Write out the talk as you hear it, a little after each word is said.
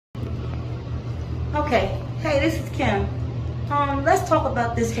Okay, hey, this is Kim. Let's talk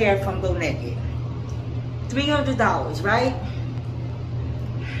about this hair from Go Naked. $300, right?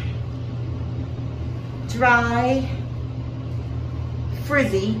 Dry,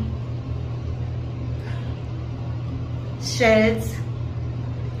 frizzy, sheds.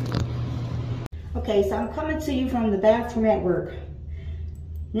 Okay, so I'm coming to you from the bathroom at work.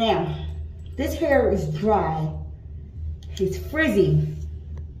 Now, this hair is dry. It's frizzy.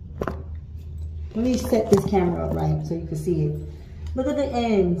 Let me set this camera up right so you can see it. Look at the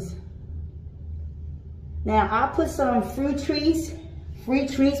ends. Now, I put some free trees,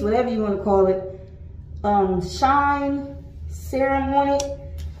 whatever you want to call it, shine serum on it,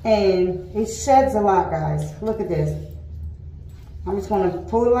 and it sheds a lot, guys. Look at this. I'm just going to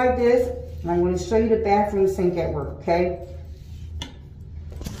pull it like this, and I'm going to show you the bathroom sink at work, okay?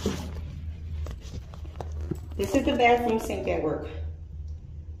 This is the bathroom sink at work.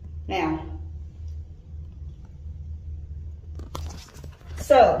 Now,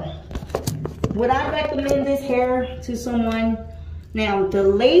 so, would I recommend this hair to someone? Now, the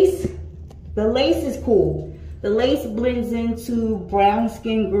lace is cool. The lace blends into brown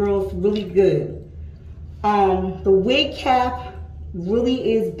skin girls really good. The wig cap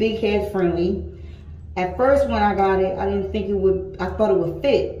really is big head friendly. At first when I got it, I didn't think it would, I thought it would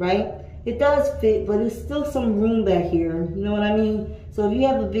fit, right? It does fit, but there's still some room back here. You know what I mean? So if you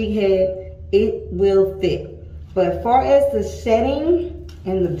have a big head, it will fit. But as far as the shedding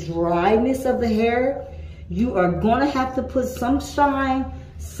and the dryness of the hair, you are gonna have to put some shine,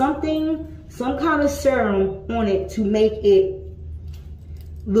 some kind of serum on it to make it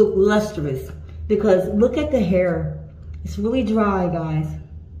look lustrous. Because look at the hair. It's really dry, guys.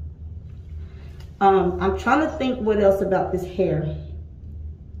 I'm trying to think what else about this hair.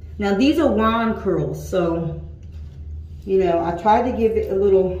 Now, these are wand curls, so, you know, I tried to give it a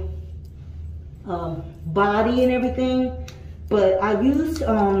little body and everything, but I used,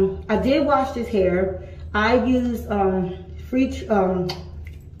 I did wash this hair. I used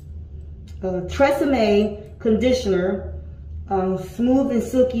Tressame conditioner, smooth and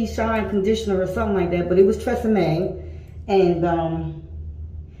silky shine conditioner or something like that, but it was Tressame, and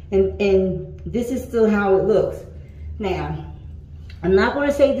this is still how it looks. Now, I'm not going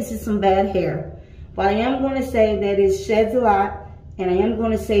to say this is some bad hair, but I am going to say that it sheds a lot, and I am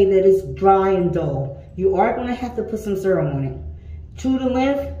going to say that it's dry and dull. You are going to have to put some serum on it. True to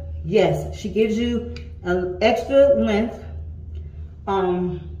length, yes, she gives you an extra length.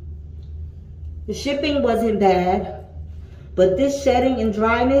 The shipping wasn't bad, but this shedding and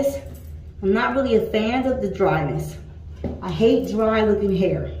dryness, I'm not really a fan of the dryness. I hate dry looking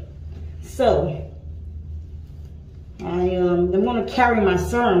hair. So, I'm going to carry my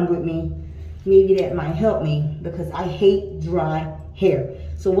serum with me. Maybe that might help me because I hate dry hair.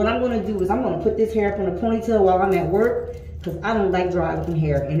 So what I'm going to do is I'm going to put this hair up in a ponytail while I'm at work because I don't like dry looking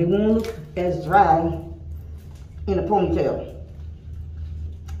hair and it won't look as dry in a ponytail.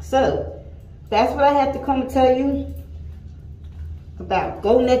 So, that's what I had to come and tell you about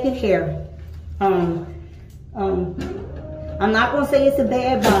Go Naked hair. I'm not going to say it's a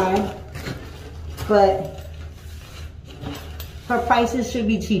bad buy, but her prices should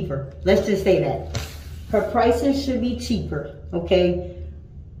be cheaper. Let's just say that. Her prices should be cheaper, okay?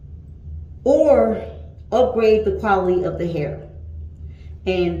 Or upgrade the quality of the hair.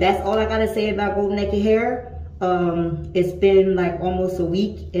 And that's all I got to say about Go Naked hair. It's been like almost a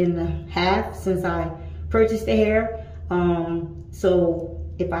week and a half since I purchased the hair. So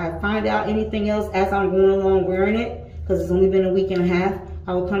if I find out anything else as I'm going along wearing it, because it's only been a week and a half,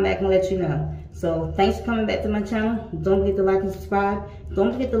 I will come back and let you know. So thanks for coming back to my channel. Don't forget to like and subscribe.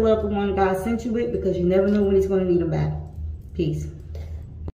 Don't forget to love the one God sent you with because you never know when he's going to need them back. Peace.